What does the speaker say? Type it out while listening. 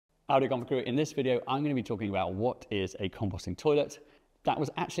Howdy Compo Crew. In this video, I'm going to be talking about what is a composting toilet. That was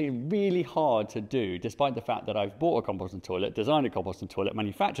actually really hard to do, despite the fact that I've bought a composting toilet, designed a composting toilet,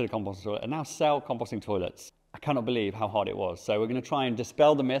 manufactured a composting toilet, and now sell composting toilets. I cannot believe how hard it was. So we're going to try and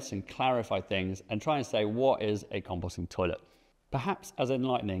dispel the myths and clarify things and try and say what is a composting toilet. Perhaps as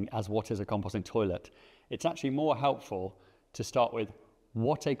enlightening as what is a composting toilet, it's actually more helpful to start with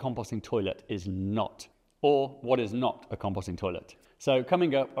what a composting toilet is not, or what is not a composting toilet. So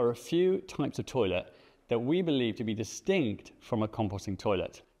coming up are a few types of toilet that we believe to be distinct from a composting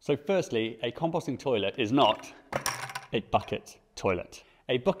toilet. So firstly, a composting toilet is not a bucket toilet.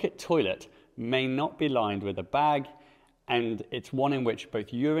 A bucket toilet may not be lined with a bag, and it's one in which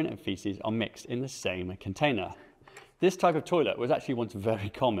both urine and feces are mixed in the same container. This type of toilet was actually once very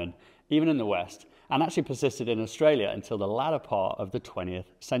common, even in the West, and actually persisted in Australia until the latter part of the 20th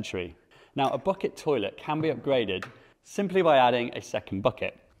century. Now, a bucket toilet can be upgraded simply by adding a second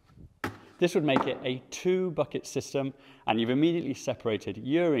bucket. This would make it a two-bucket system, and you've immediately separated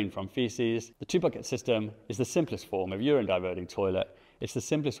urine from feces. The two-bucket system is the simplest form of urine diverting toilet. It's the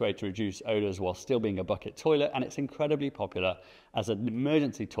simplest way to reduce odors while still being a bucket toilet, and it's incredibly popular as an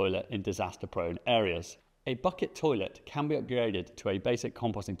emergency toilet in disaster-prone areas. A bucket toilet can be upgraded to a basic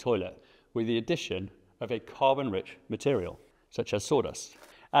composting toilet with the addition of a carbon-rich material, such as sawdust.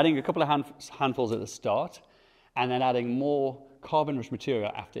 Adding a couple of handfuls at the start, and then adding more carbon-rich material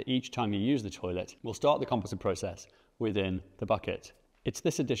after each time you use the toilet will start the composting process within the bucket. It's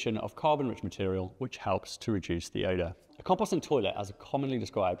this addition of carbon-rich material which helps to reduce the odour. A composting toilet, as commonly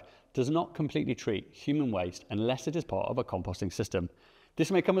described, does not completely treat human waste unless it is part of a composting system.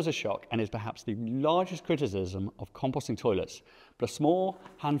 This may come as a shock and is perhaps the largest criticism of composting toilets, but a small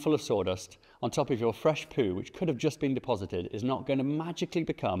handful of sawdust on top of your fresh poo, which could have just been deposited, is not going to magically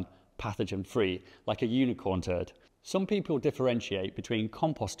become pathogen-free like a unicorn turd. Some people differentiate between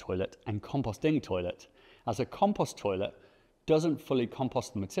compost toilet and composting toilet, as a compost toilet doesn't fully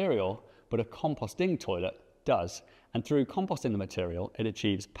compost the material, but a composting toilet does, and through composting the material, it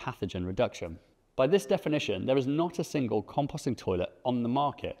achieves pathogen reduction. By this definition, there is not a single composting toilet on the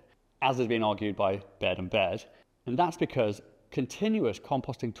market, as has been argued by Bed and Bed, and that's because continuous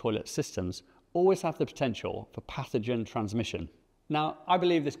composting toilet systems always have the potential for pathogen transmission. Now, I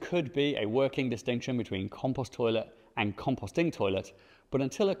believe this could be a working distinction between compost toilet and composting toilet, but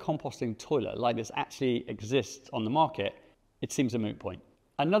until a composting toilet like this actually exists on the market, it seems a moot point.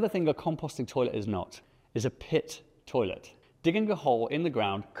 Another thing a composting toilet is not is a pit toilet. Digging a hole in the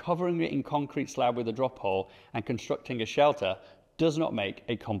ground, covering it in concrete slab with a drop hole, and constructing a shelter does not make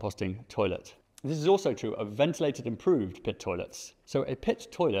a composting toilet. This is also true of ventilated improved pit toilets. So a pit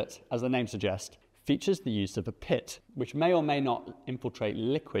toilet, as the name suggests, features the use of a pit, which may or may not infiltrate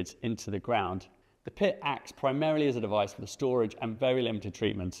liquids into the ground. The pit acts primarily as a device for the storage, and very limited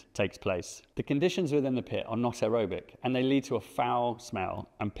treatment takes place. The conditions within the pit are not aerobic, and they lead to a foul smell,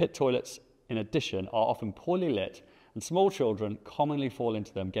 and pit toilets, in addition, are often poorly lit, and small children commonly fall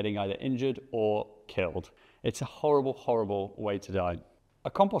into them, getting either injured or killed. It's a horrible, horrible way to die. A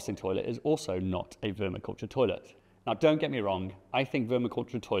composting toilet is also not a vermiculture toilet. Now, don't get me wrong, I think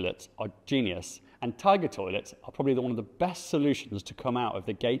vermiculture toilets are genius, and tiger toilets are probably one of the best solutions to come out of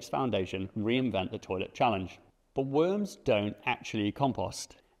the Gates Foundation Reinvent the Toilet Challenge. But worms don't actually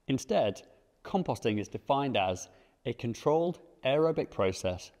compost. Instead, composting is defined as a controlled aerobic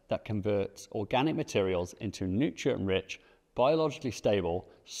process that converts organic materials into nutrient-rich, biologically stable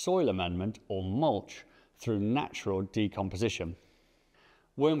soil amendment or mulch through natural decomposition.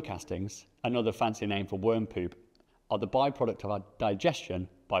 Worm castings, another fancy name for worm poop, are the byproduct of our digestion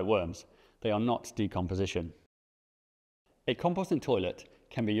by worms. They are not decomposition. A composting toilet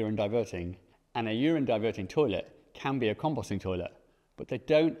can be urine diverting, and a urine diverting toilet can be a composting toilet, but they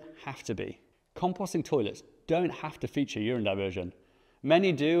don't have to be. Composting toilets don't have to feature urine diversion.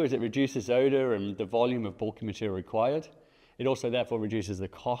 Many do, as it reduces odor and the volume of bulky material required. It also therefore reduces the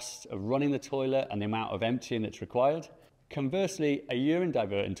cost of running the toilet and the amount of emptying that's required. Conversely, a urine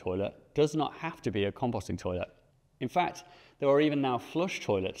diverting toilet does not have to be a composting toilet. In fact, there are even now flush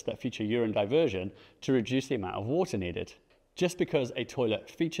toilets that feature urine diversion to reduce the amount of water needed. Just because a toilet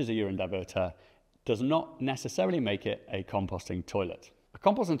features a urine diverter does not necessarily make it a composting toilet. A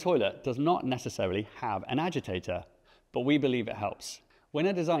composting toilet does not necessarily have an agitator, but we believe it helps. When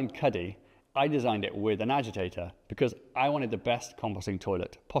I designed Cuddy, I designed it with an agitator because I wanted the best composting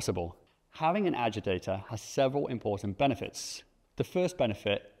toilet possible. Having an agitator has several important benefits. The first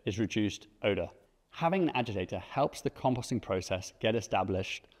benefit is reduced odor. Having an agitator helps the composting process get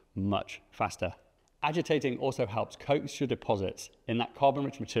established much faster. Agitating also helps coax your deposits in that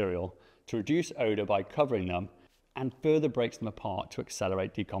carbon-rich material to reduce odor by covering them and further breaks them apart to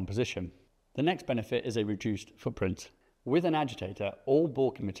accelerate decomposition. The next benefit is a reduced footprint. With an agitator, all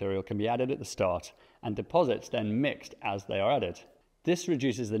bulky material can be added at the start and deposits then mixed as they are added. This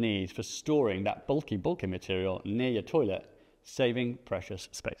reduces the need for storing that bulky material near your toilet, saving precious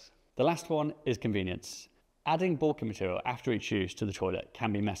space. The last one is convenience. Adding bulky material after each use to the toilet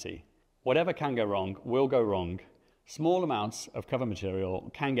can be messy. Whatever can go wrong will go wrong. Small amounts of cover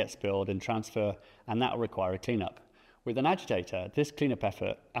material can get spilled in transfer, and that will require a cleanup. With an agitator, this cleanup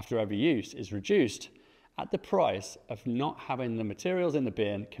effort after every use is reduced at the price of not having the materials in the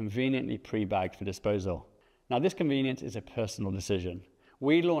bin conveniently pre-bagged for disposal. Now, this convenience is a personal decision.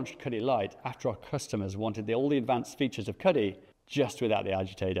 We launched Cuddy Light after our customers wanted all the advanced features of Cuddy just without the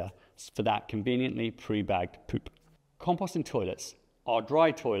agitator for that conveniently pre-bagged poop. Composting toilets are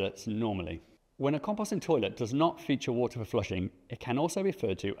dry toilets normally. When a composting toilet does not feature water for flushing, it can also be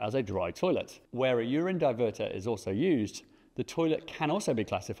referred to as a dry toilet. Where a urine diverter is also used, the toilet can also be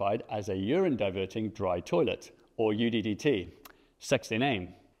classified as a urine diverting dry toilet, or UDDT. Sexy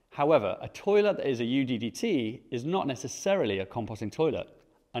name. However, a toilet that is a UDDT is not necessarily a composting toilet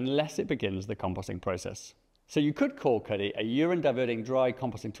unless it begins the composting process. So you could call Cuddy a urine diverting dry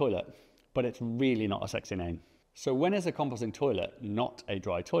composting toilet, but it's really not a sexy name. So when is a composting toilet not a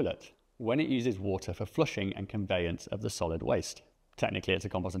dry toilet? When it uses water for flushing and conveyance of the solid waste. Technically, it's a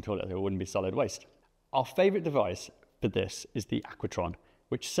composting toilet, so it wouldn't be solid waste. Our favorite device for this is the Aquatron,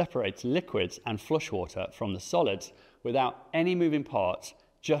 which separates liquids and flush water from the solids without any moving parts,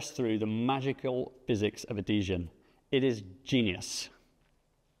 just through the magical physics of adhesion. It is genius.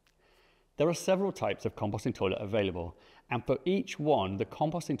 There are several types of composting toilet available, and for each one, the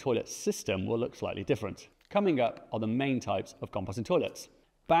composting toilet system will look slightly different. Coming up are the main types of composting toilets.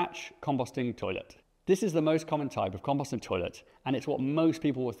 Batch composting toilet. This is the most common type of composting toilet, and it's what most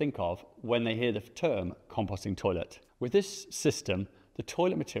people will think of when they hear the term composting toilet. With this system, the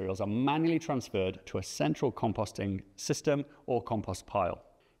toilet materials are manually transferred to a central composting system or compost pile.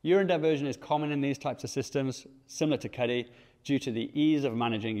 Urine diversion is common in these types of systems, similar to Cuddy, due to the ease of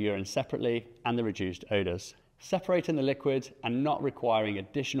managing urine separately and the reduced odours. Separating the liquid and not requiring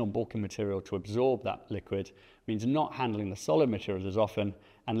additional bulky material to absorb that liquid means not handling the solid materials as often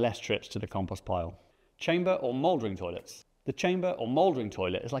and less trips to the compost pile. Chamber or mouldering toilets. The chamber or mouldering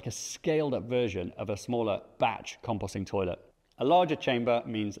toilet is like a scaled up version of a smaller batch composting toilet. A larger chamber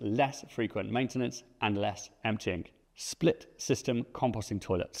means less frequent maintenance and less emptying. Split system composting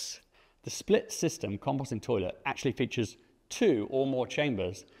toilets. The split system composting toilet actually features 2 or more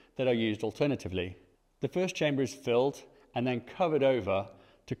chambers that are used alternatively. The first chamber is filled and then covered over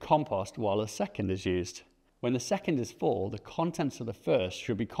to compost while the second is used. When the second is full, the contents of the first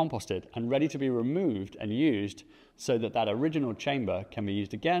should be composted and ready to be removed and used so that that original chamber can be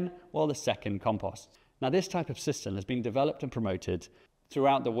used again while the second composts. Now, this type of system has been developed and promoted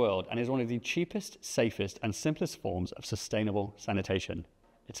throughout the world and is one of the cheapest, safest and simplest forms of sustainable sanitation.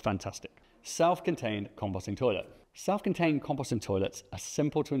 It's fantastic. Self-contained composting toilet. Self-contained composting toilets are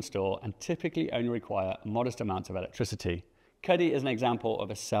simple to install and typically only require modest amounts of electricity. Cuddy is an example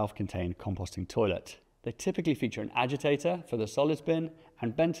of a self-contained composting toilet. They typically feature an agitator for the solids bin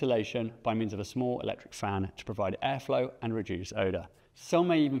and ventilation by means of a small electric fan to provide airflow and reduce odour. Some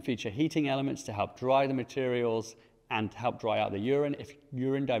may even feature heating elements to help dry the materials and help dry out the urine if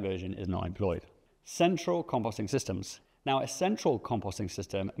urine diversion is not employed. Central composting systems. Now, a central composting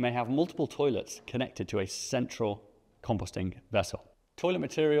system may have multiple toilets connected to a central composting vessel. Toilet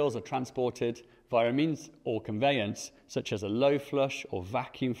materials are transported via means or conveyance, such as a low flush or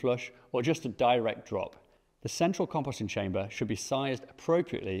vacuum flush, or just a direct drop. The central composting chamber should be sized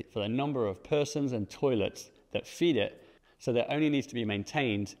appropriately for the number of persons and toilets that feed it, so that it only needs to be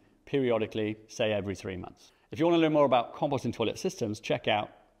maintained periodically, say every 3 months. If you want to learn more about composting toilet systems, check out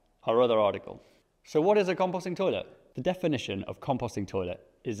our other article. So what is a composting toilet? The definition of composting toilet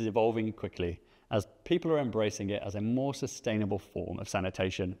is evolving quickly as people are embracing it as a more sustainable form of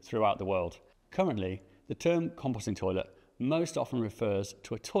sanitation throughout the world. Currently, the term composting toilet most often refers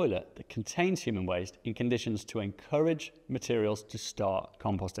to a toilet that contains human waste in conditions to encourage materials to start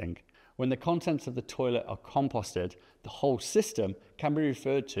composting. When the contents of the toilet are composted, the whole system can be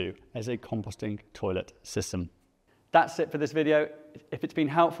referred to as a composting toilet system. That's it for this video. If it's been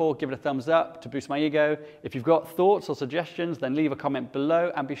helpful, give it a thumbs up to boost my ego. If you've got thoughts or suggestions, then leave a comment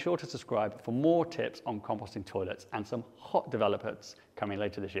below and be sure to subscribe for more tips on composting toilets and some hot developments coming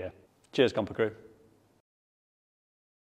later this year. Cheers, Compo Crew.